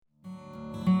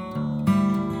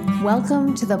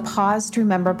Welcome to the Pause to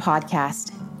Remember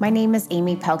podcast. My name is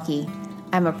Amy Pelkey.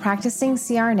 I'm a practicing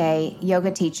CRNA, yoga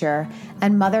teacher,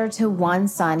 and mother to one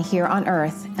son here on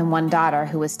earth and one daughter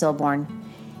who is stillborn.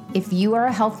 If you are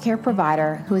a healthcare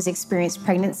provider who has experienced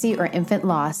pregnancy or infant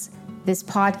loss, this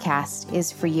podcast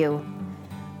is for you.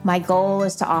 My goal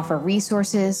is to offer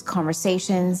resources,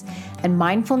 conversations, and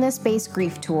mindfulness-based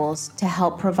grief tools to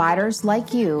help providers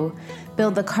like you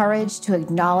build the courage to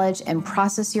acknowledge and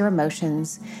process your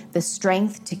emotions, the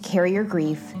strength to carry your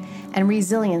grief, and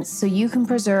resilience so you can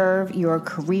preserve your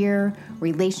career,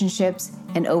 relationships,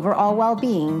 and overall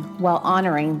well-being while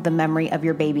honoring the memory of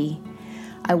your baby.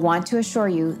 I want to assure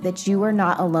you that you are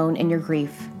not alone in your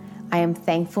grief. I am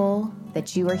thankful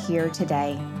that you are here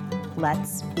today.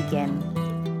 Let's begin.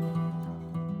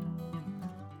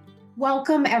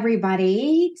 Welcome,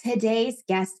 everybody. Today's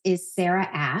guest is Sara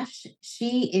Asch.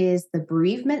 She is the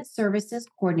Bereavement Services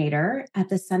Coordinator at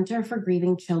the Center for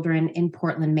Grieving Children in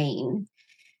Portland, Maine.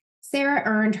 Sara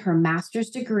earned her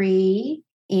master's degree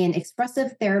in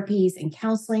expressive therapies and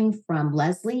counseling from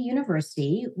Lesley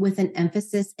University with an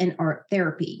emphasis in art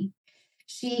therapy.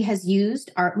 She has used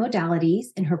art modalities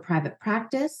in her private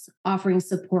practice, offering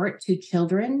support to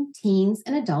children, teens,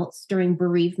 and adults during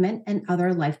bereavement and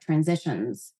other life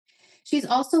transitions. She's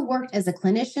also worked as a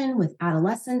clinician with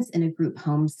adolescents in a group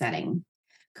home setting.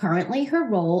 Currently, her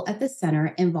role at the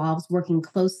center involves working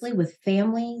closely with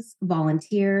families,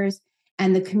 volunteers,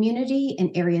 and the community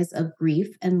in areas of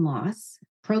grief and loss,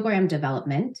 program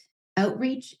development,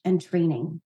 outreach, and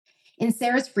training. In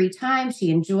Sara's free time,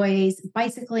 she enjoys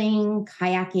bicycling,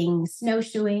 kayaking,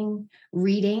 snowshoeing,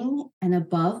 reading, and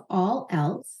above all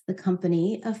else, the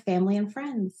company of family and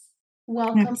friends.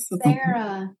 Welcome, Absolutely.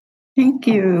 Sara. Thank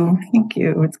you. Thank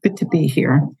you. It's good to be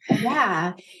here.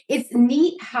 Yeah, it's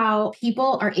neat how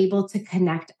people are able to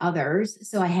connect others.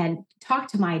 So I had talked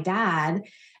to my dad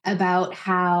about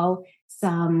how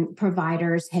some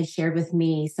providers had shared with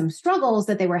me some struggles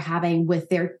that they were having with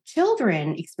their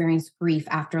children experience grief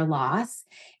after loss.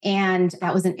 And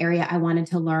that was an area I wanted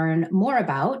to learn more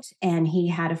about. And he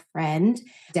had a friend,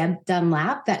 Deb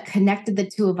Dunlap, that connected the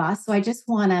two of us. So I just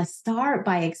want to start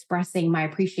by expressing my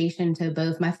appreciation to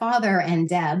both my father and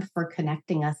Deb for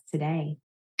connecting us today.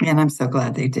 And I'm so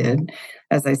glad they did.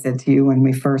 As I said to you when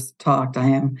we first talked, I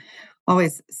am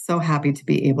always so happy to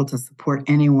be able to support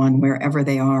anyone wherever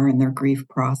they are in their grief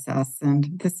process. And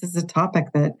this is a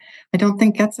topic that I don't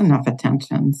think gets enough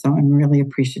attention. So I'm really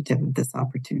appreciative of this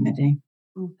opportunity.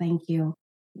 Well, thank you.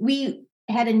 We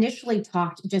had initially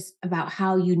talked just about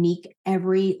how unique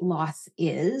every loss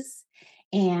is.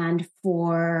 And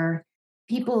for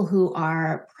people who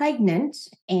are pregnant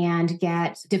and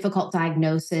get difficult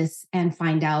diagnosis and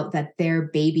find out that their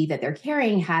baby that they're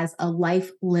carrying has a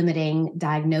life-limiting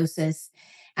diagnosis,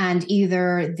 and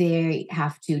either they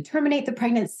have to terminate the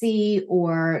pregnancy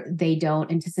or they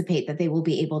don't anticipate that they will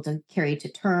be able to carry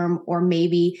to term, or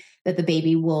maybe that the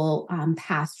baby will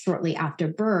pass shortly after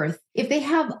birth. If they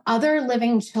have other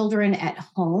living children at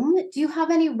home, do you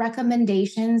have any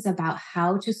recommendations about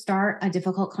how to start a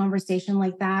difficult conversation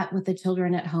like that with the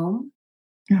children at home?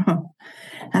 Oh,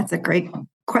 that's a great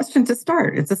question to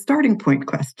start. It's a starting point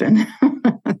question.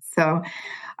 So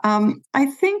I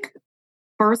think,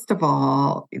 first of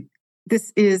all,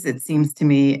 this is, it seems to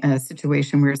me, a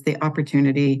situation where it's the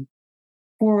opportunity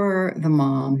for the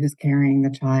mom who's carrying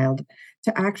the child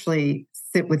to actually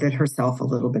sit with it herself a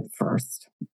little bit first.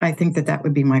 I think that that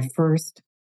would be my first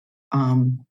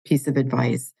piece of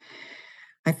advice.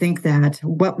 I think that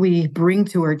what we bring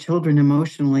to our children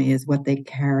emotionally is what they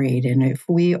carried. And if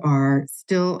we are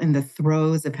still in the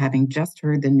throes of having just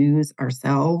heard the news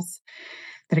ourselves,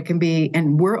 that it can be,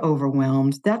 and we're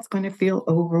overwhelmed, that's going to feel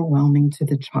overwhelming to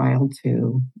the child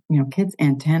too. You know, kids'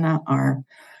 antenna are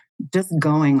just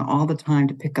going all the time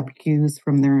to pick up cues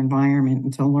from their environment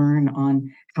and to learn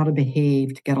on how to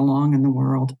behave, to get along in the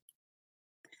world.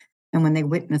 And when they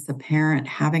witness a parent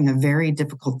having a very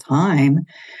difficult time,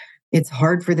 it's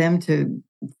hard for them to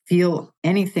feel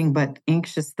anything but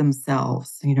anxious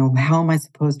themselves. You know, how am I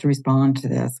supposed to respond to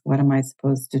this? What am I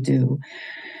supposed to do?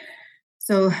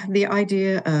 So the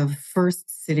idea of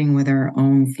first sitting with our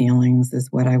own feelings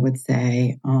is what I would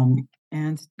say,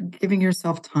 and giving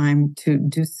yourself time to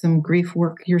do some grief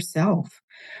work yourself.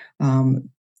 To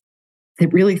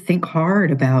really think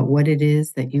hard about what it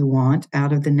is that you want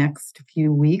out of the next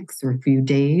few weeks or few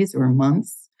days or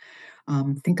months.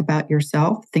 Think about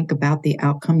yourself. Think about the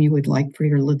outcome you would like for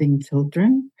your living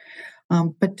children.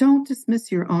 But don't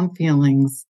dismiss your own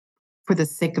feelings for the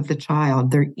sake of the child.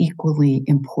 They're equally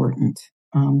important.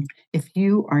 If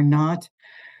you are not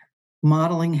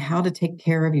modeling how to take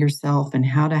care of yourself and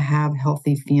how to have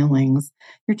healthy feelings,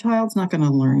 your child's not going to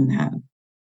learn that.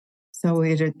 So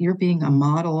you're being a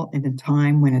model at a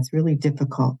time when it's really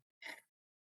difficult.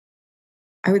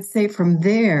 I would say from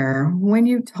there, when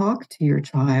you talk to your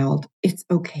child, it's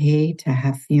okay to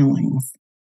have feelings.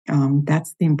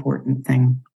 That's the important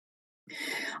thing.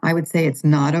 I would say it's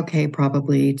not okay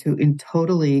probably to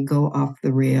totally go off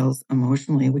the rails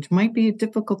emotionally, which might be a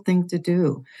difficult thing to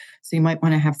do. So you might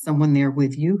want to have someone there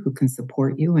with you who can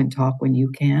support you and talk when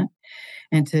you can't,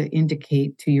 and to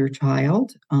indicate to your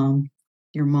child,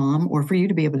 your mom, or for you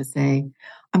to be able to say,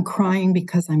 I'm crying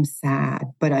because I'm sad,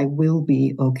 but I will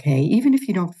be okay, even if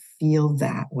you don't feel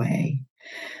that way.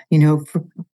 To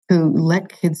let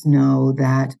kids know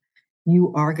that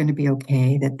you are going to be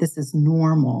okay, that this is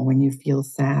normal when you feel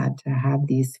sad to have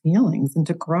these feelings and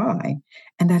to cry,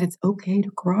 and that it's okay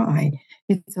to cry.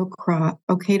 It's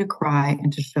okay to cry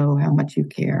and to show how much you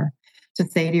care. To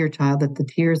say to your child that the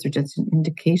tears are just an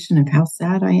indication of how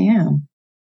sad I am,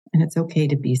 and it's okay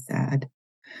to be sad.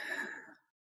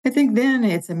 I think then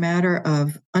it's a matter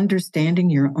of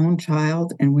understanding your own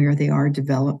child and where they are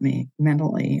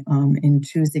developmentally in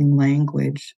choosing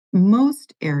language.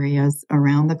 Most areas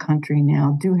around the country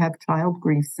now do have child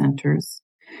grief centers.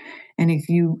 And if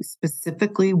you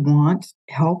specifically want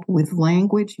help with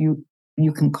language, you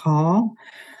can call.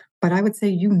 But I would say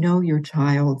your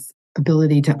child's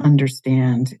ability to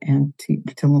understand and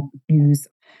to use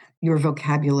your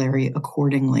vocabulary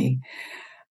accordingly.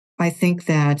 I think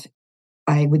that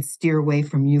I would steer away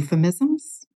from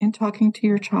euphemisms in talking to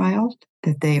your child,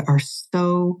 that they are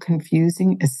so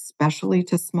confusing, especially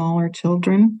to smaller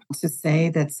children. To say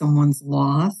that someone's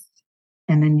lost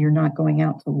and then you're not going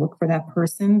out to look for that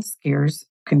person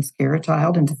can scare a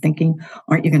child into thinking,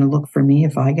 aren't you going to look for me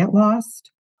if I get lost?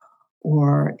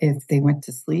 Or if they went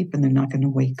to sleep and they're not going to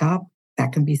wake up,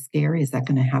 that can be scary. Is that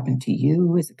going to happen to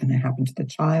you? Is it going to happen to the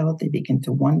child? They begin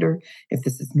to wonder if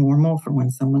this is normal for when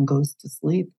someone goes to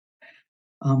sleep.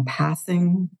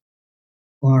 Passing,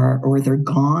 or they're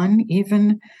gone.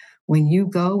 Even when you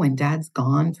go and dad's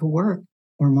gone to work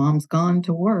or mom's gone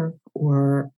to work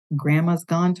or grandma's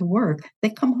gone to work, they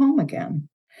come home again.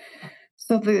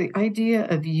 So the idea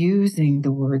of using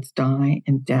the words die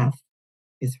and death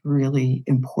is really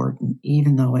important,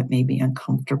 even though it may be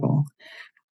uncomfortable.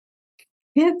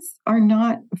 Kids are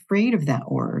not afraid of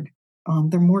that word.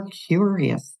 They're more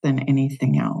curious than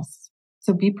anything else.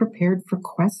 So be prepared for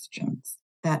questions.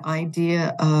 That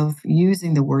idea of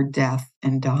using the word death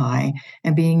and die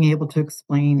and being able to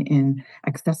explain in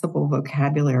accessible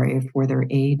vocabulary for their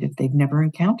age if they've never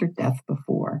encountered death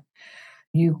before.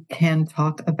 You can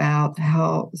talk about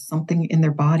how something in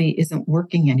their body isn't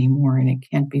working anymore and it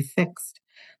can't be fixed.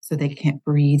 So they can't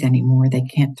breathe anymore. They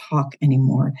can't talk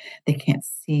anymore. They can't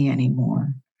see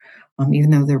anymore. Even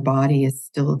though their body is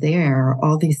still there,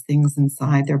 all these things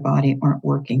inside their body aren't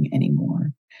working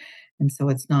anymore. And so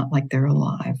it's not like they're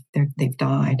alive. They've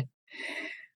died.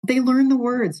 They learn the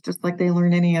words just like they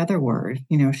learn any other word.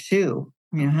 Shoe.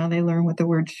 How they learn what the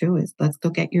word shoe is. Let's go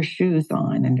get your shoes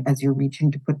on. And as you're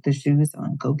reaching to put the shoes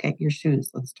on, go get your shoes.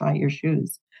 Let's tie your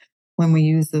shoes. When we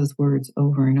use those words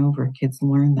over and over, kids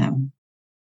learn them.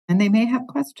 And they may have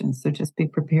questions, so just be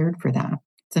prepared for that.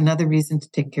 It's another reason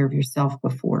to take care of yourself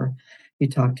before you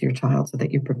talk to your child so that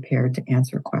you're prepared to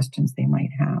answer questions they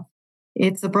might have.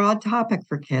 It's a broad topic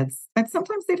for kids, but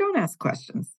sometimes they don't ask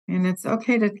questions. And it's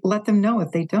okay to let them know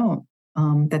if they don't,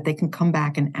 that they can come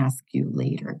back and ask you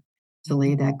later to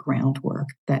lay that groundwork,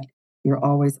 that you're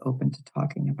always open to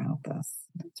talking about this.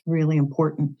 It's really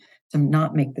important to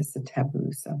not make this a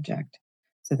taboo subject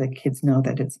so that kids know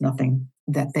that it's nothing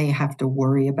that they have to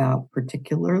worry about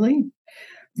particularly.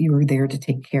 You are there to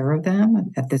take care of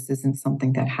them, that this isn't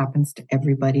something that happens to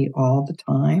everybody all the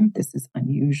time. This is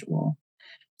unusual.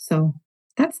 So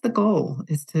that's the goal,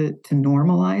 is to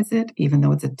normalize it, even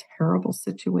though it's a terrible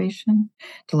situation,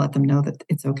 to let them know that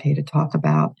it's okay to talk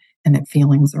about and that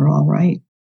feelings are all right.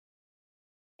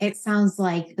 It sounds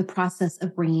like the process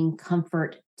of bringing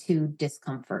comfort to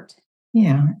discomfort.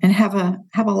 Yeah, and have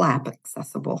a lap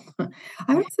accessible.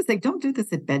 I would also say don't do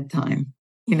this at bedtime.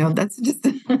 That's just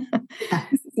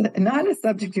not a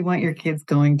subject you want your kids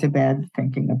going to bed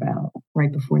thinking about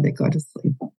right before they go to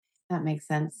sleep. That makes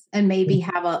sense. And maybe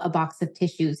have a box of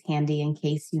tissues handy in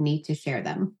case you need to share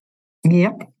them.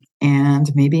 Yep.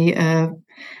 And maybe a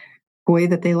toy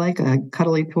that they like, a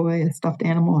cuddly toy, a stuffed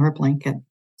animal, or a blanket.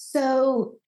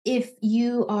 So if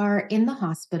you are in the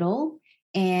hospital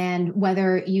And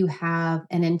whether you have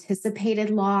an anticipated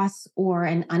loss or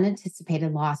an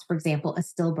unanticipated loss, for example, a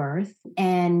stillbirth.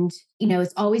 And,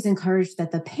 it's always encouraged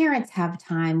that the parents have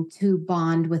time to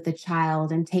bond with the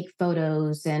child and take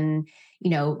photos and,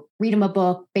 read them a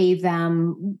book, bathe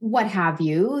them, what have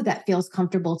you, that feels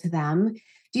comfortable to them.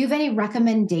 Do you have any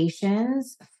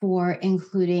recommendations for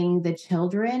including the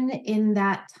children in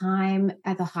that time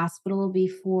at the hospital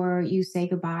before you say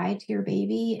goodbye to your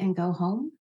baby and go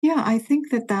home? Yeah, I think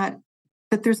that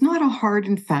there's not a hard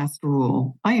and fast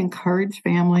rule. I encourage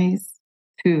families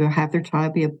to have their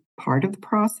child be a part of the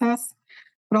process,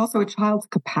 but also a child's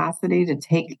capacity to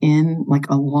take in like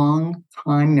a long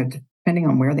time, depending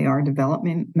on where they are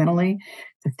developmentally,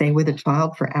 to stay with a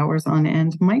child for hours on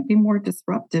end might be more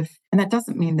disruptive. And that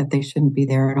doesn't mean that they shouldn't be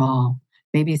there at all.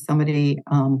 Maybe somebody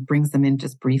brings them in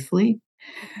just briefly.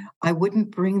 I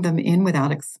wouldn't bring them in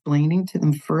without explaining to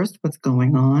them first what's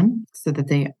going on so that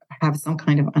they have some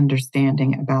kind of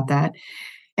understanding about that.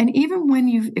 And even when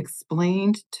you've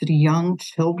explained to the young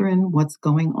children what's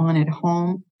going on at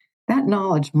home, that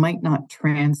knowledge might not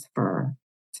transfer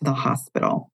to the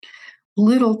hospital.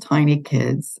 Little tiny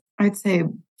kids, I'd say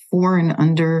 4 and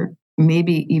under,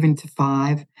 maybe even to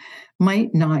 5,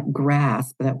 might not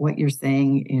grasp that what you're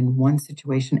saying in one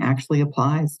situation actually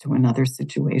applies to another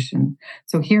situation.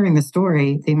 So, hearing the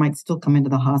story, they might still come into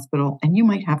the hospital and you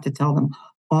might have to tell them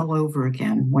all over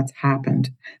again what's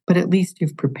happened, but at least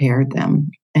you've prepared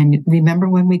them. And remember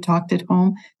when we talked at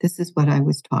home, this is what I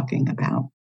was talking about.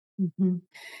 Mm-hmm.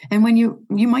 And when you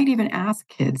might even ask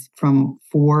kids from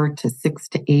 4 to 6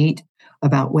 to 8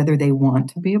 about whether they want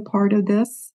to be a part of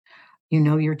this. You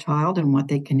know your child and what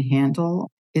they can handle.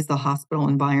 Is the hospital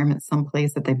environment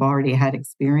someplace that they've already had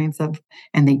experience of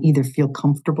and they either feel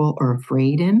comfortable or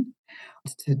afraid in?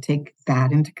 To take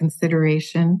that into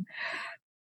consideration.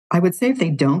 I would say if they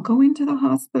don't go into the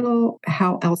hospital,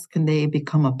 how else can they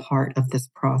become a part of this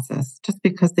process? Just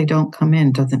because they don't come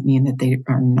in doesn't mean that they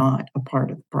are not a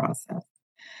part of the process.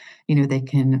 They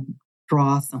can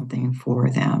draw something for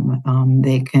them.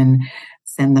 They can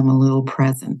send them a little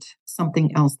present,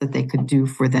 something else that they could do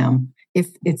for them if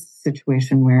it's a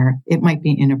situation where it might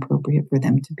be inappropriate for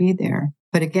them to be there.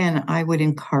 But again, I would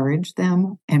encourage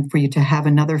them and for you to have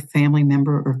another family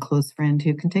member or close friend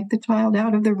who can take the child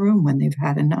out of the room when they've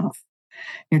had enough.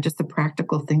 Just a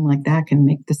practical thing like that can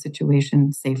make the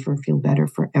situation safer, feel better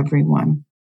for everyone.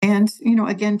 And,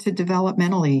 again, to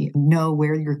developmentally know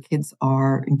where your kids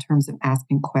are in terms of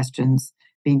asking questions,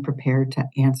 being prepared to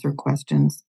answer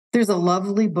questions. There's a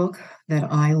lovely book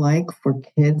that I like for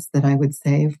kids that I would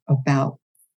say about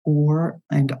 4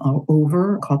 and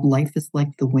over called Life is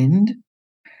Like the Wind,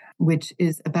 which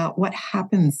is about what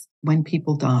happens when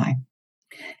people die.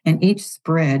 And each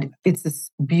spread, it's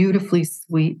this beautifully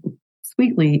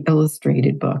sweetly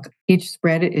illustrated book. Each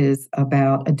spread is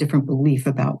about a different belief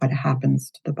about what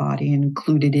happens to the body, and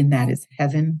included in that is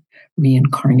heaven,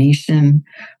 reincarnation,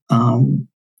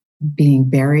 being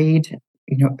buried,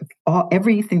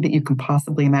 everything that you can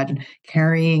possibly imagine,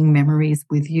 carrying memories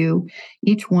with you.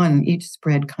 Each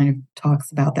spread kind of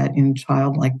talks about that in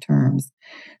childlike terms.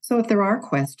 So if there are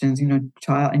questions,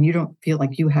 child, and you don't feel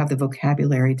like you have the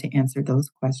vocabulary to answer those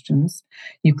questions,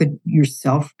 you could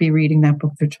yourself be reading that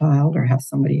book to child or have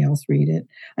somebody else read it.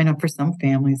 I know for some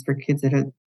families, for kids that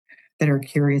are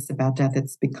curious about death,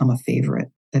 it's become a favorite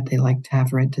that they like to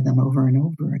have read to them over and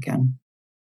over again.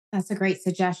 That's a great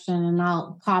suggestion. And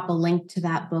I'll pop a link to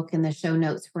that book in the show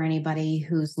notes for anybody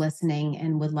who's listening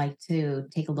and would like to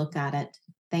take a look at it.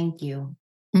 Thank you.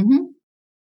 Mm-hmm.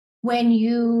 When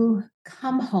you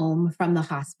come home from the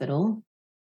hospital,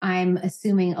 I'm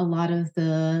assuming a lot of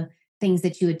the things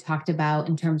that you had talked about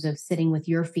in terms of sitting with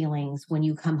your feelings when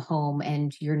you come home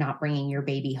and you're not bringing your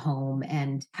baby home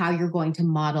and how you're going to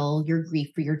model your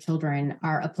grief for your children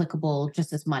are applicable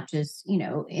just as much as,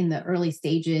 in the early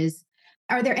stages.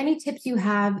 Are there any tips you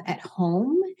have at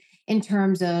home in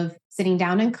terms of sitting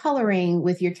down and coloring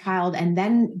with your child and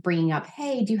then bringing up,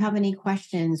 hey, do you have any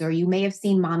questions? Or you may have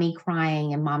seen mommy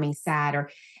crying and mommy sad, or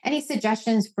any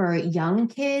suggestions for young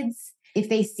kids if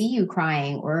they see you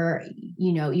crying or,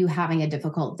 you having a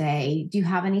difficult day? Do you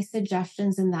have any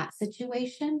suggestions in that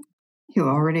situation? You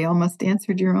already almost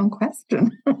answered your own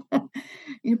question.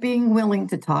 You're being willing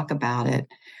to talk about it.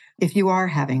 If you are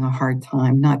having a hard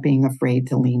time, not being afraid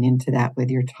to lean into that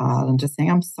with your child and just saying,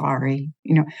 I'm sorry.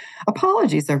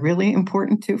 Apologies are really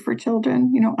important too for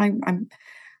children.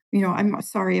 I'm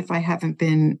sorry if I haven't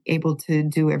been able to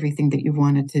do everything that you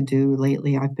wanted to do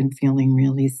lately. I've been feeling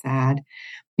really sad.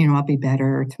 I'll be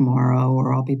better tomorrow,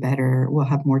 or I'll be better. We'll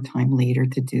have more time later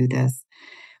to do this.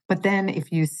 But then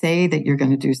if you say that you're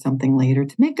going to do something later,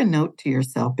 to make a note to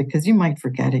yourself, because you might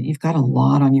forget it. You've got a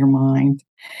lot on your mind.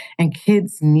 And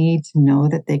kids need to know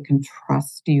that they can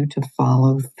trust you to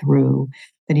follow through,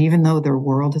 that even though their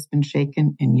world has been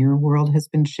shaken and your world has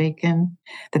been shaken,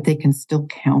 that they can still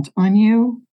count on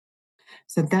you.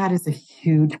 So that is a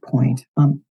huge point,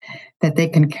 that they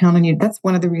can count on you. That's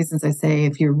one of the reasons I say,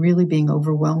 if you're really being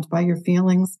overwhelmed by your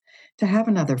feelings, to have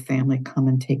another family come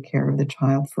and take care of the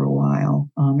child for a while,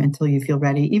 until you feel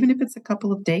ready, even if it's a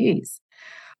couple of days.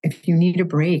 If you need a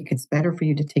break, it's better for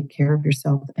you to take care of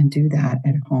yourself and do that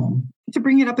at home. To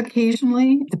bring it up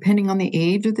occasionally, depending on the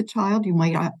age of the child, you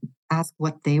might ask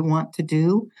what they want to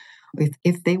do.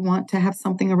 If they want to have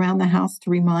something around the house to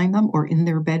remind them, or in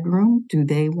their bedroom, do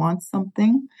they want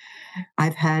something?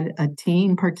 I've had a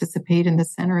teen participate in the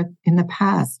center in the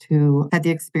past who had the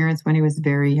experience when he was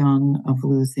very young of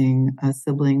losing a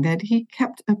sibling, that he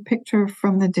kept a picture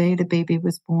from the day the baby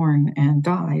was born and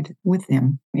died with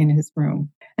him in his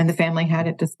room. And the family had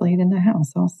it displayed in the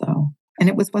house also. And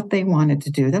it was what they wanted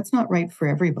to do. That's not right for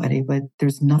everybody, but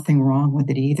there's nothing wrong with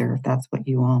it either if that's what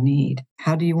you all need.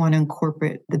 How do you want to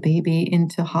incorporate the baby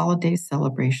into holiday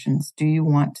celebrations? Do you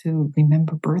want to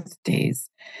remember birthdays?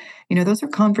 Those are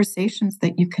conversations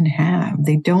that you can have.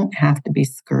 They don't have to be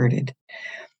skirted.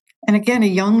 And again, a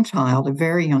young child, a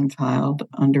very young child,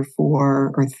 under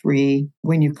 4 or 3,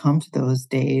 when you come to those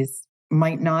days,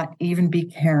 might not even be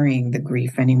carrying the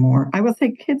grief anymore. I will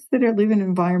say kids that are live in an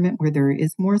environment where there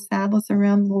is more sadness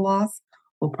around the loss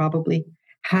will probably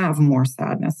have more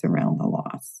sadness around the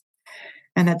loss.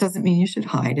 And that doesn't mean you should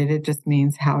hide it. It just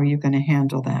means, how are you going to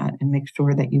handle that and make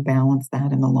sure that you balance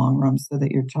that in the long run so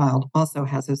that your child also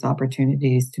has those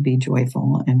opportunities to be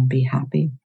joyful and be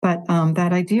happy. But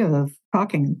that idea of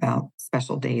talking about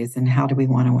special days and how do we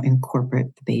want to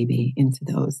incorporate the baby into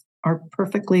those are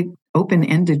perfectly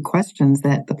open-ended questions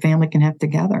that the family can have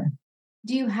together.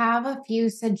 Do you have a few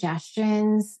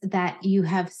suggestions that you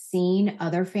have seen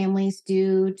other families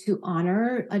do to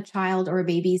honor a child or a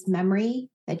baby's memory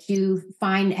that you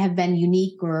find have been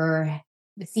unique or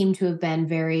seem to have been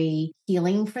very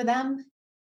healing for them?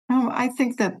 I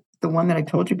think that the one that I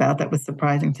told you about that was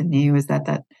surprising to me was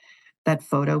that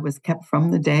photo was kept from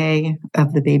the day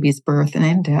of the baby's birth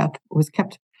and death, was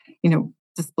kept,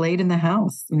 displayed in the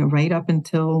house, right up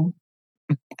until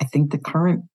I think the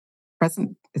current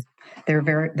present.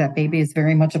 That baby is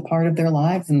very much a part of their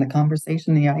lives and the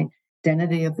conversation, the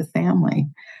identity of the family.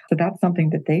 So that's something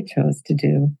that they chose to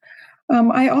do.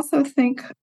 I also think,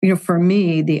 for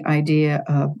me, the idea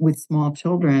of, with small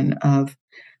children, of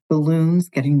balloons,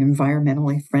 getting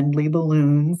environmentally friendly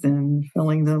balloons and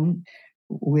filling them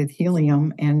with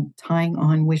helium and tying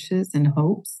on wishes and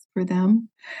hopes for them.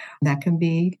 That can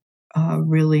be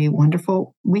really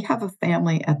wonderful. We have a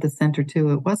family at the center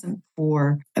too. It wasn't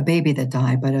for a baby that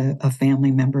died, but a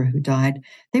family member who died.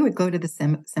 They would go to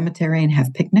the cemetery and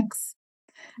have picnics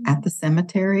at the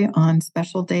cemetery on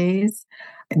special days.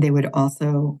 And they would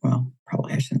also, well,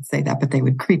 probably I shouldn't say that, but they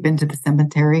would creep into the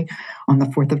cemetery on the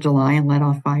 4th of July and let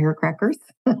off firecrackers.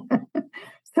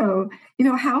 So,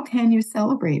 how can you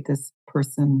celebrate this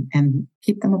person and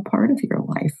keep them a part of your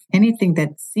life? Anything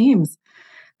that seems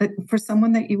that for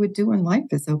someone that you would do in life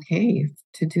is okay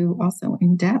to do also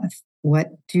in death.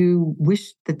 What do you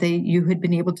wish that you had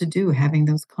been able to do, having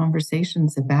those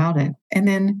conversations about it, and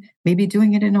then maybe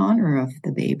doing it in honor of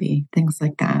the baby, things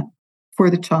like that for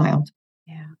the child.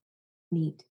 Yeah,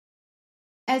 neat.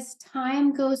 As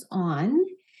time goes on,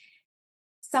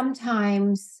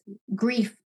 sometimes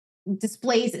grief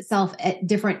displays itself at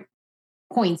different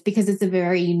points because it's a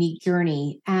very unique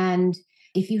journey. And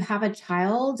if you have a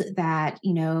child that,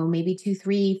 maybe 2,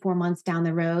 3, 4 months down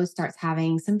the road starts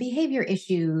having some behavior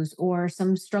issues or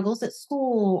some struggles at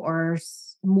school or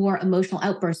more emotional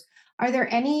outbursts, are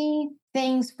there any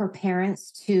things for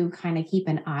parents to kind of keep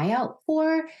an eye out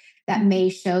for that may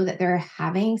show that they're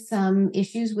having some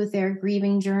issues with their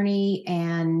grieving journey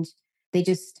and they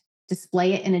just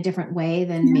display it in a different way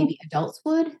than maybe adults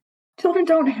would? Children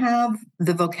don't have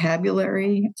the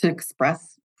vocabulary to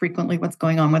express frequently what's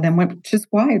going on with them, which is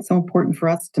why it's so important for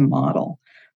us to model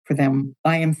for them.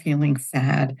 I am feeling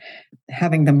sad,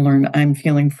 having them learn I'm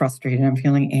feeling frustrated, I'm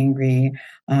feeling angry,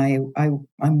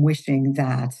 I'm wishing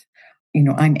that,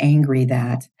 I'm angry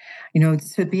that,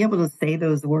 to be able to say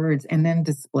those words and then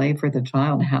display for the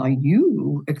child how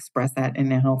you express that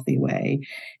in a healthy way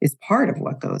is part of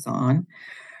what goes on.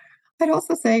 I'd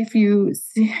also say, if you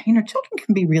see, children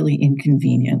can be really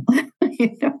inconvenient.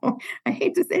 I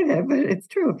hate to say that, but it's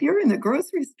true. If you're in the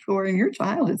grocery store and your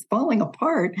child is falling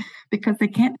apart because they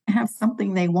can't have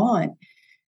something they want,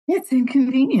 it's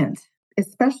inconvenient.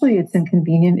 especially it's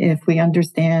inconvenient if we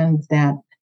understand that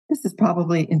this is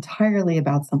probably entirely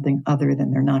about something other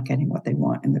than they're not getting what they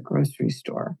want in the grocery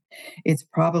store. It's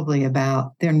probably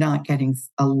about they're not getting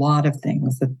a lot of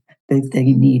things that they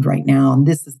need right now, and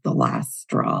this is the last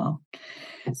straw.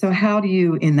 So how do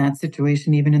you, in that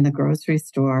situation, even in the grocery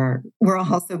store, we're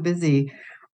all so busy.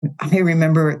 I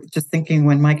remember just thinking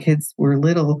when my kids were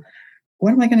little,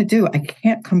 what am I going to do? I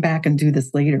can't come back and do this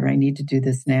later. I need to do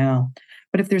this now.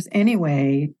 But if there's any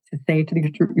way to say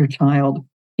to your child,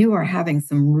 you are having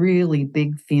some really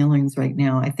big feelings right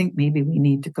now, I think maybe we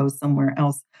need to go somewhere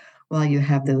else while you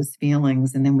have those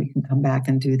feelings, and then we can come back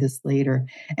and do this later.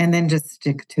 And then just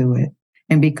stick to it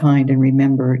and be kind and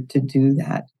remember to do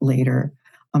that later.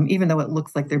 Even though it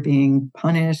looks like they're being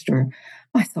punished, or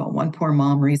I saw one poor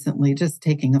mom recently just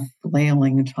taking a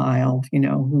flailing child,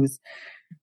 who's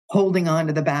holding on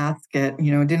to the basket,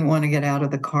 didn't want to get out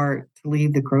of the cart to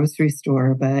leave the grocery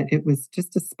store, but it was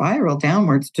just a spiral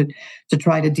downwards to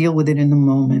try to deal with it in the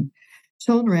moment.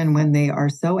 Children, when they are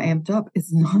so amped up,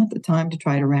 is not the time to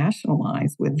try to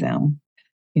rationalize with them,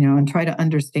 and try to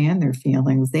understand their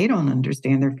feelings. They don't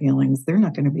understand their feelings. They're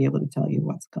not going to be able to tell you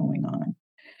what's going on.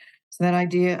 So that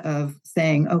idea of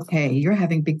saying, okay, you're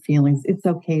having big feelings. It's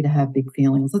okay to have big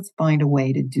feelings. Let's find a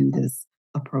way to do this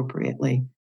appropriately.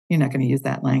 You're not going to use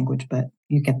that language, but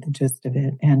you get the gist of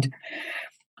it. And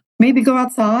maybe go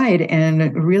outside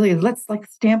and really let's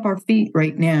stamp our feet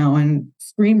right now and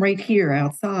scream right here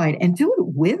outside and do it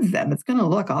with them. It's going to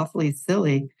look awfully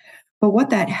silly. But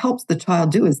what that helps the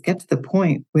child do is get to the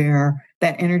point where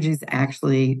that energy is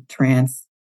actually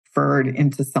transferred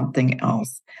into something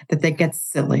else, that they get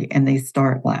silly and they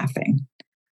start laughing.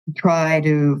 Try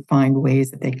to find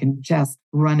ways that they can just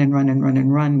run and run and run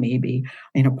and run, maybe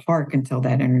in a park until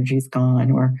that energy's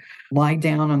gone, or lie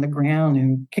down on the ground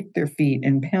and kick their feet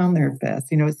and pound their fists.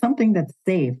 Something that's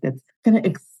safe, that's going to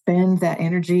expend that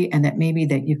energy, and that maybe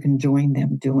that you can join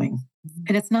them doing.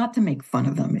 And it's not to make fun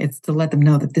of them. It's to let them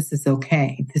know that this is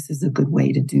okay. This is a good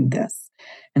way to do this.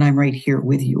 And I'm right here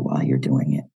with you while you're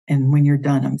doing it. And when you're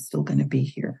done, I'm still going to be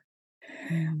here.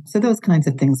 So those kinds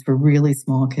of things for really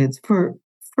small kids. For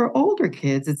older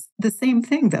kids, it's the same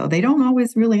thing, though. They don't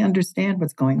always really understand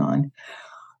what's going on.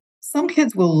 Some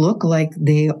kids will look like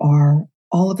they are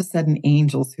all of a sudden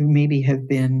angels who maybe have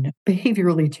been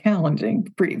behaviorally challenging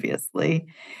previously.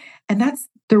 And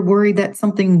they're worried that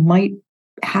something might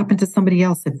happen to somebody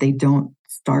else if they don't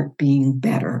start being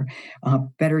better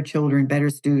children, better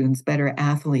students, better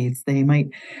athletes. They might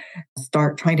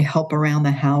start trying to help around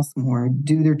the house more,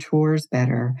 do their chores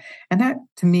better. And that,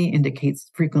 to me, indicates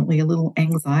frequently a little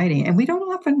anxiety. And we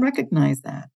don't often recognize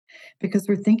that because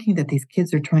we're thinking that these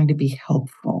kids are trying to be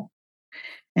helpful.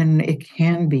 And it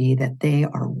can be that they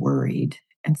are worried.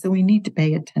 And so we need to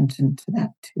pay attention to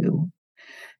that too.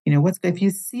 If you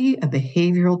see a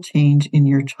behavioral change in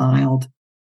your child,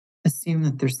 assume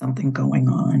that there's something going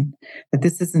on, that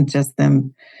this isn't just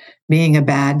them being a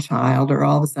bad child or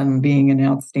all of a sudden being an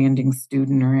outstanding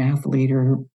student or athlete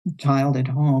or child at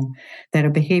home, that a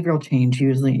behavioral change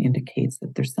usually indicates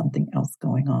that there's something else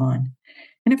going on.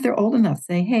 And if they're old enough,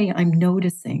 say, hey, I'm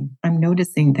noticing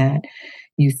that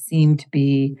you seem to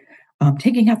be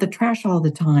taking out the trash all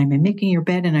the time and making your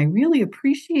bed, and I really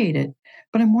appreciate it.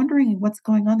 But I'm wondering what's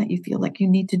going on that you feel like you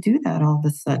need to do that all of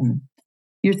a sudden.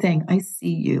 You're saying, I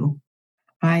see you,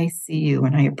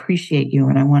 and I appreciate you,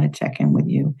 and I want to check in with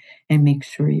you and make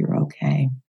sure you're okay.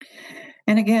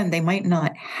 And again, they might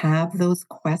not have those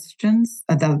questions,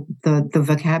 the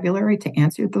vocabulary to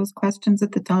answer those questions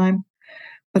at the time.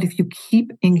 But if you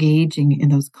keep engaging in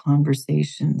those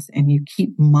conversations and you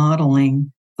keep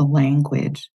modeling the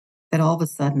language, that all of a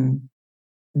sudden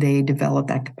they develop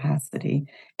that capacity,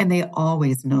 and they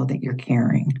always know that you're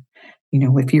caring.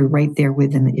 If you're right there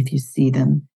with them, if you see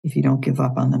them, if you don't give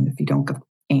up on them, if you don't get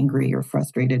angry or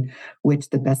frustrated, which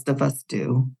the best of us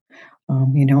do,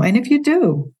 and if you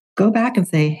do, go back and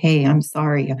say, hey, I'm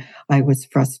sorry, I was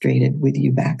frustrated with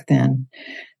you back then.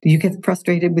 Do you get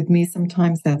frustrated with me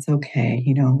sometimes? That's okay.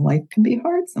 Life can be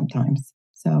hard sometimes.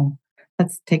 So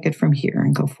let's take it from here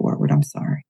and go forward. I'm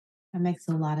sorry. That makes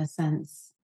a lot of sense.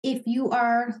 If you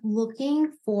are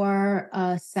looking for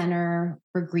a center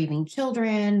for grieving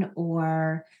children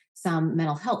or some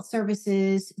mental health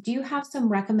services, do you have some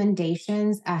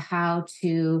recommendations on how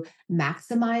to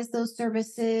maximize those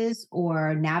services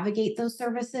or navigate those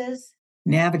services?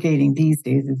 Navigating these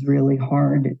days is really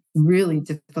hard. It's really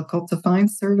difficult to find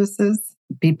services.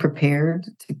 Be prepared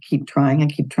to keep trying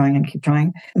and keep trying and keep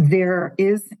trying. There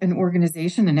is an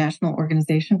organization, a national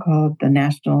organization called the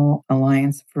National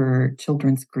Alliance for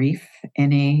Children's Grief,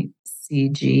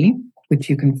 NACG, which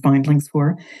you can find links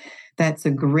for, That's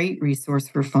a great resource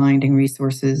for finding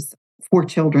resources for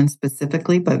children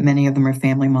specifically, but many of them are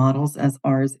family models, as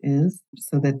ours is,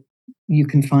 so that you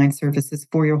can find services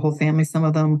for your whole family. Some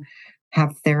of them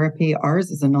have therapy.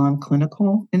 Ours is a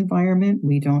non-clinical environment.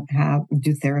 We don't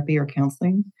do therapy or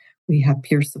counseling. We have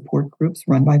peer support groups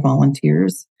run by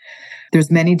volunteers.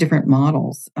 There's many different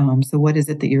models. So what is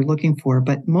it that you're looking for?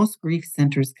 But most grief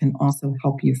centers can also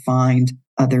help you find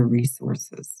other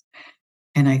resources.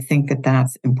 And I think that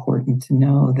that's important to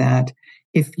know, that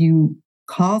if you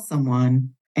call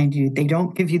someone and they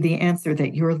don't give you the answer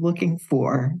that you're looking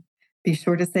for, be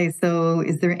sure to say, so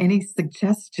is there any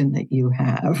suggestion that you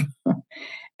have?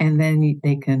 And then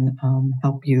they can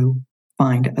help you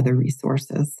find other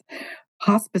resources.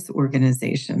 Hospice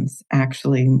organizations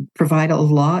actually provide a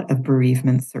lot of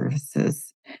bereavement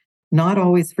services, not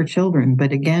always for children,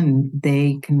 but again,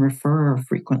 they can refer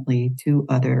frequently to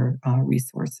other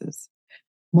resources.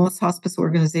 Most hospice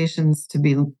organizations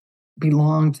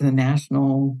belong to the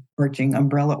national arching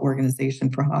umbrella organization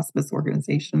for hospice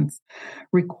organizations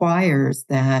requires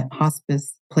that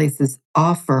hospice places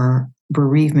offer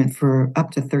bereavement for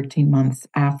up to 13 months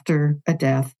after a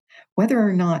death, whether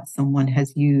or not someone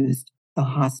has used the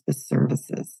hospice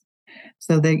services,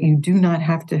 so that you do not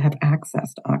have to have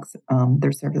access to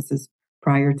their services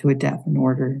prior to a death in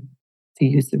order to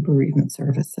use the bereavement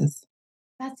services.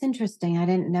 That's interesting. I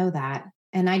didn't know that.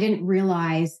 And I didn't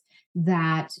realize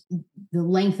that the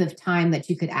length of time that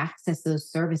you could access those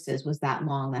services was that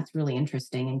long. That's really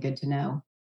interesting and good to know.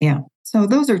 Yeah. So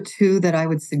those are two that I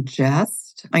would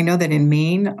suggest. I know that in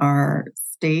Maine, our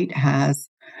state has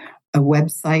a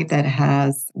website that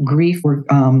has grief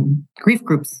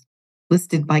groups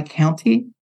listed by county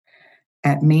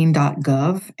at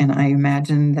maine.gov. And I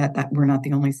imagine that we're not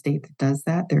the only state that does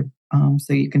that.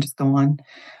 So you can just go on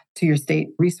to your state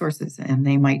resources and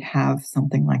they might have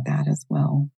something like that as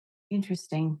well.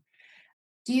 Interesting.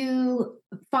 Do you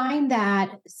find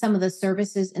that some of the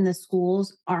services in the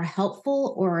schools are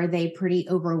helpful, or are they pretty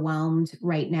overwhelmed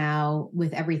right now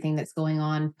with everything that's going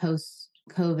on post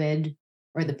COVID,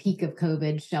 or the peak of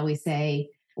COVID, shall we say?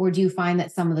 Or do you find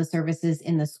that some of the services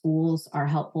in the schools are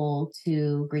helpful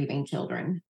to grieving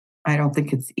children? I don't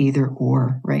think it's either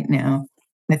or right now.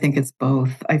 I think it's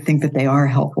both. I think that they are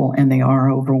helpful and they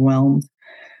are overwhelmed.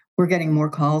 We're getting more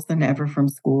calls than ever from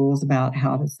schools about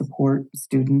how to support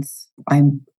students. I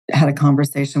had a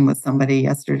conversation with somebody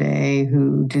yesterday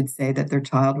who did say that their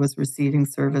child was receiving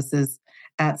services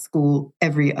at school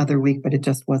every other week, but it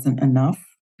just wasn't enough.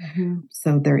 Mm-hmm.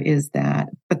 So there is that.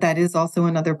 But that is also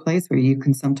another place where you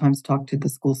can sometimes talk to the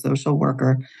school social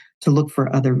worker to look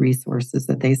for other resources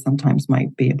that they sometimes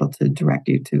might be able to direct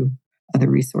you to other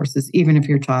resources, even if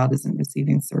your child isn't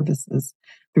receiving services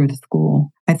through the school.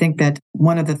 I think that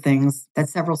one of the things that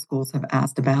several schools have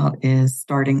asked about is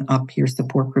starting up peer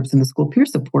support groups in the school. Peer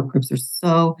support groups are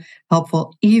so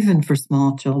helpful, even for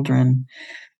small children.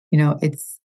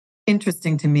 It's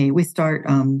interesting to me. We start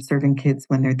serving kids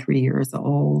when they're 3 years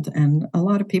old. And a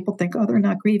lot of people think, oh, they're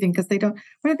not grieving because they don't.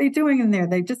 What are they doing in there?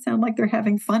 They just sound like they're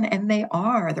having fun. And they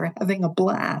are. They're having a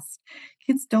blast.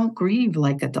 Kids don't grieve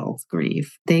like adults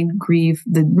grieve. They grieve,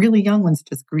 the really young ones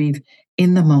just grieve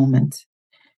in the moment.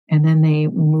 And then they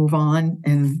move on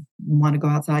and want to go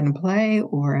outside and play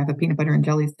or have a peanut butter and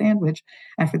jelly sandwich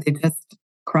after they just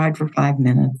cried for 5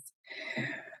 minutes.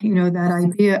 That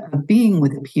idea of being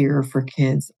with a peer for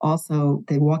kids, also,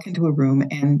 they walk into a room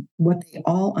and what they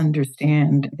all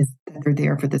understand is that they're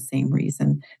there for the same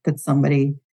reason, that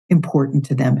somebody important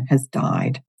to them has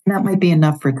died. And that might be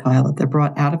enough for a child if they're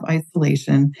brought out of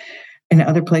isolation. In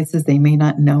other places, they may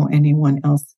not know anyone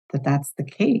else that's the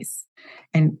case.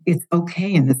 And it's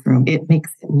okay in this room. It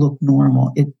makes it look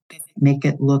normal. It doesn't make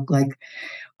it look like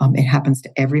it happens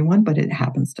to everyone, but it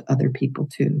happens to other people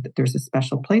too, that there's a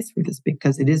special place for this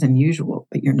because it is unusual,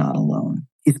 but you're not alone.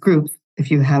 These groups, if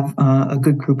you have a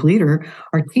good group leader,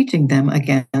 are teaching them,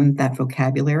 again, that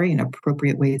vocabulary and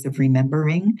appropriate ways of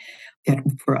remembering.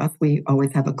 And for us, we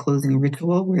always have a closing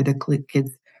ritual where the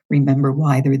kids remember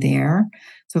why they're there.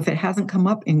 So if it hasn't come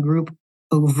up in group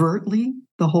overtly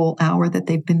the whole hour that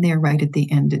they've been there, right at the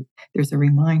end, there's a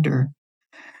reminder.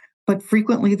 But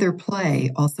frequently their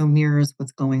play also mirrors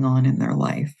what's going on in their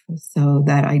life. So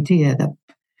that idea that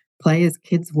play is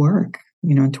kids' work,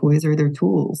 toys are their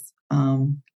tools.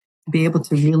 Be able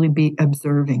to really be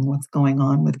observing what's going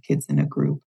on with kids in a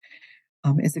group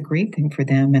is a great thing for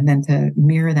them. And then to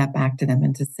mirror that back to them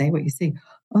and to say what you see.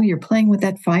 Oh, you're playing with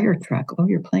that fire truck. Oh,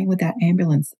 you're playing with that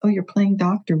ambulance. Oh, you're playing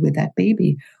doctor with that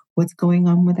baby. What's going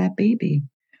on with that baby?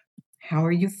 How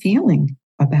are you feeling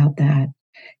about that?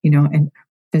 And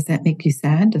Does that make you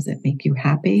sad? Does it make you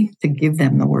happy? To give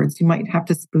them the words. You might have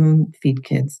to spoon feed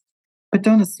kids, but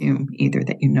don't assume either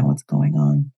that you know what's going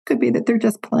on. Could be that they're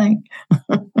just playing.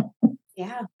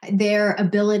 Yeah. Their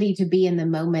ability to be in the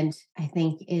moment, I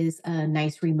think, is a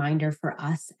nice reminder for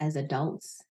us as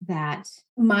adults that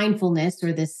mindfulness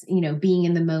or this, being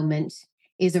in the moment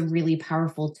is a really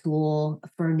powerful tool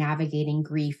for navigating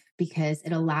grief because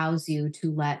it allows you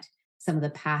to let some of the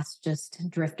past just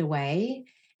drift away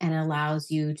and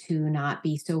allows you to not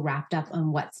be so wrapped up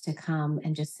on what's to come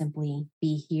and just simply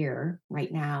be here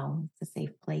right now. It's a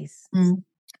safe place. Mm.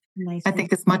 Nice. I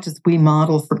think as much as we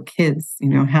model for kids,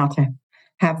 how to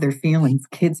have their feelings,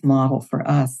 kids model for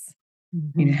us,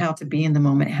 how to be in the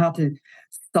moment, how to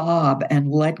sob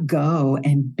and let go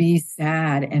and be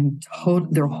sad and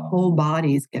their whole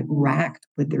bodies get racked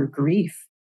with their grief.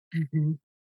 Mm-hmm.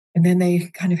 And then they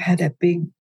kind of had that big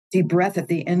deep breath at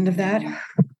the end of that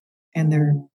and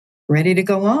they're ready to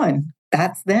go on.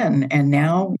 That's then. And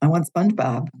now I want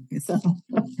SpongeBob. So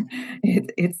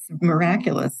it's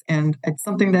miraculous. And it's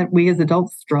something that we as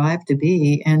adults strive to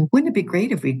be. And wouldn't it be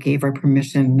great if we gave our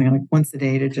permission like once a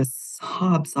day to just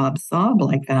sob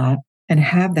like that and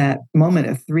have that moment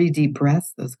of 3 deep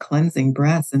breaths, those cleansing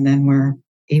breaths, and then we're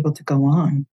able to go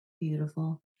on.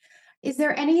 Beautiful. Is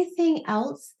there anything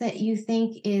else that you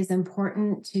think is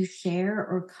important to share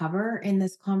or cover in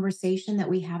this conversation that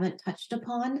we haven't touched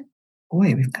upon?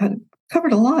 Boy, we've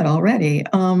covered a lot already.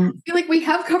 I feel like we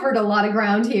have covered a lot of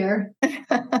ground here.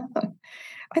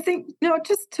 I think,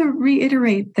 just to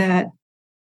reiterate that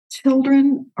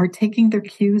children are taking their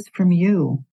cues from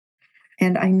you.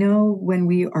 And I know when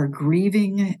we are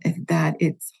grieving that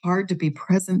it's hard to be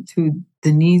present to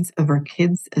the needs of our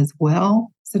kids as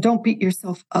well. So don't beat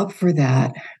yourself up for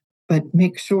that, but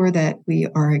make sure that we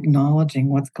are acknowledging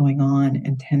what's going on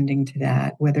and tending to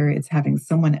that, whether it's having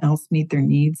someone else meet their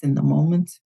needs in the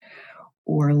moment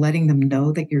or letting them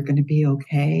know that you're going to be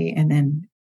okay and then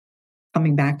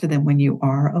coming back to them when you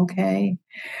are okay.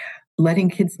 Letting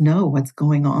kids know what's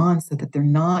going on so that they're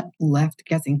not left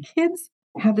guessing. Kids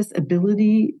have this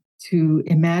ability to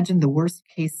imagine the worst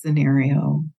case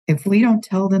scenario. If we don't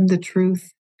tell them the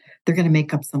truth, they're going to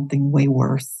make up something way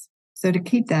worse. So to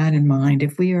keep that in mind,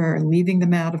 if we are leaving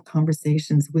them out of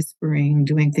conversations, whispering,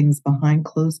 doing things behind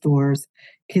closed doors,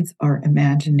 kids are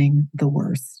imagining the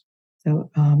worst.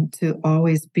 So to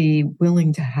always be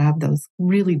willing to have those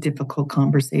really difficult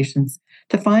conversations,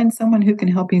 to find someone who can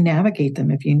help you navigate them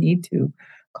if you need to,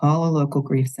 call a local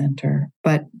grief center,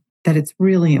 but that it's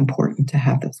really important to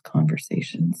have those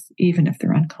conversations, even if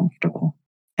they're uncomfortable.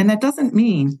 And that doesn't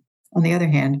mean, on the other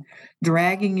hand,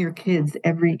 dragging your kids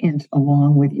every inch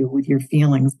along with you with your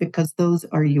feelings, because those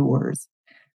are yours.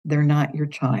 They're not your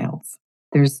child's.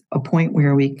 There's a point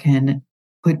where we can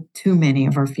put too many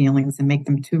of our feelings and make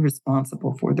them too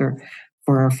responsible for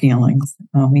our feelings.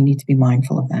 We need to be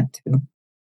mindful of that too.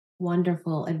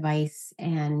 Wonderful advice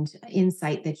and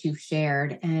insight that you've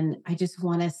shared. And I just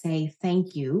want to say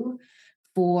thank you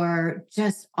for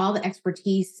just all the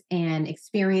expertise and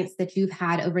experience that you've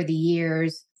had over the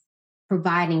years,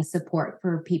 providing support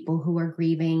for people who are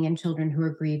grieving and children who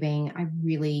are grieving. I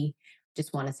really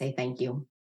just want to say thank you.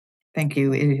 Thank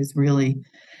you. It has really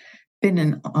been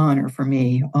an honor for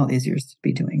me all these years to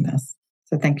be doing this.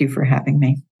 So thank you for having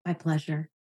me. My pleasure.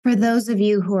 For those of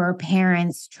you who are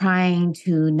parents trying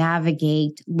to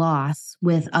navigate loss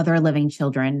with other living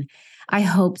children, I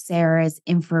hope Sara's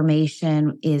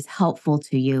information is helpful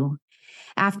to you.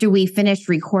 After we finished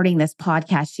recording this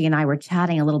podcast, she and I were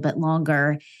chatting a little bit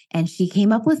longer, and she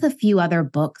came up with a few other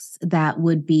books that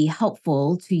would be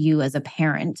helpful to you as a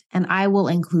parent. And I will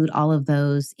include all of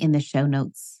those in the show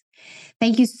notes.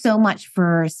 Thank you so much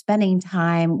for spending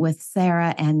time with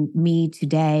Sara and me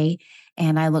today.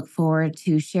 And I look forward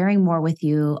to sharing more with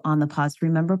you on the Pause to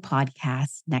Remember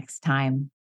podcast next time.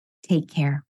 Take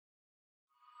care.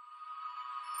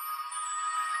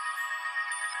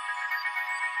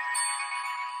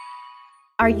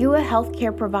 Are you a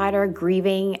healthcare provider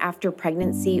grieving after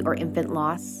pregnancy or infant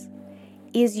loss?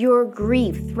 Is your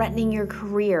grief threatening your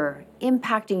career,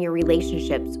 impacting your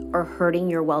relationships, or hurting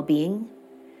your well-being?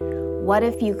 What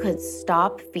if you could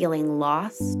stop feeling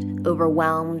lost,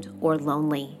 overwhelmed, or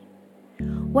lonely?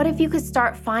 What if you could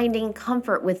start finding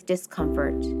comfort with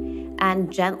discomfort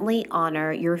and gently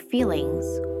honor your feelings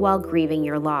while grieving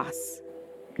your loss?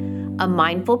 A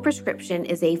Mindful Prescription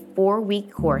is a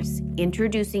 4-week course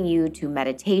introducing you to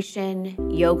meditation,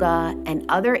 yoga, and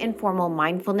other informal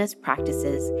mindfulness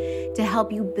practices to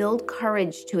help you build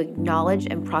courage to acknowledge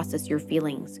and process your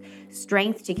feelings,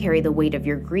 strength to carry the weight of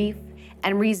your grief,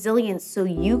 and resilience so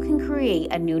you can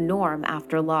create a new norm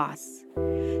after loss.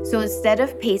 So instead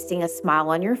of pasting a smile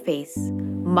on your face,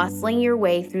 muscling your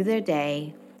way through the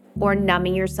day, or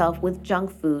numbing yourself with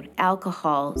junk food,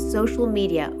 alcohol, social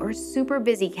media, or a super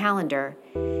busy calendar,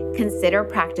 consider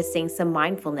practicing some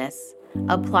mindfulness.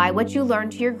 Apply what you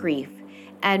learned to your grief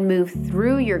and move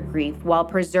through your grief while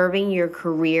preserving your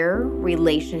career,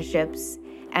 relationships,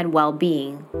 and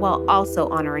well-being, while also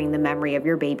honoring the memory of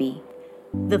your baby.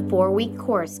 The 4-week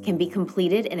course can be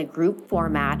completed in a group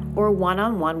format or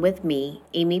one-on-one with me,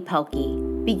 Amy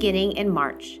Pelkey, beginning in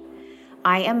March.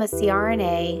 I am a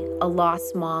CRNA, a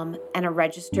lost mom, and a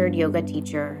registered yoga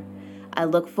teacher. I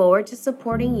look forward to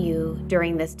supporting you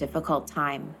during this difficult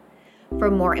time. For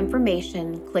more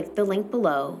information, click the link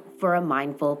below for a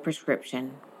mindful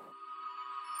prescription.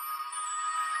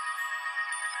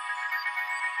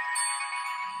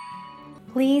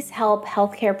 Please help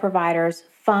healthcare providers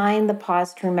find the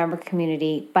Pause to Remember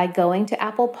community by going to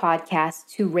Apple Podcasts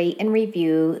to rate and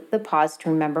review the Pause to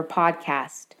Remember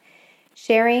podcast.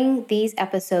 Sharing these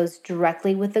episodes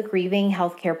directly with a grieving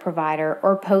healthcare provider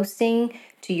or posting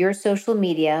to your social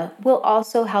media will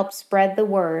also help spread the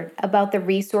word about the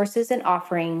resources and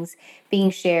offerings being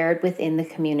shared within the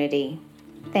community.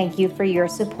 Thank you for your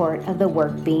support of the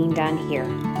work being done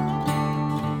here.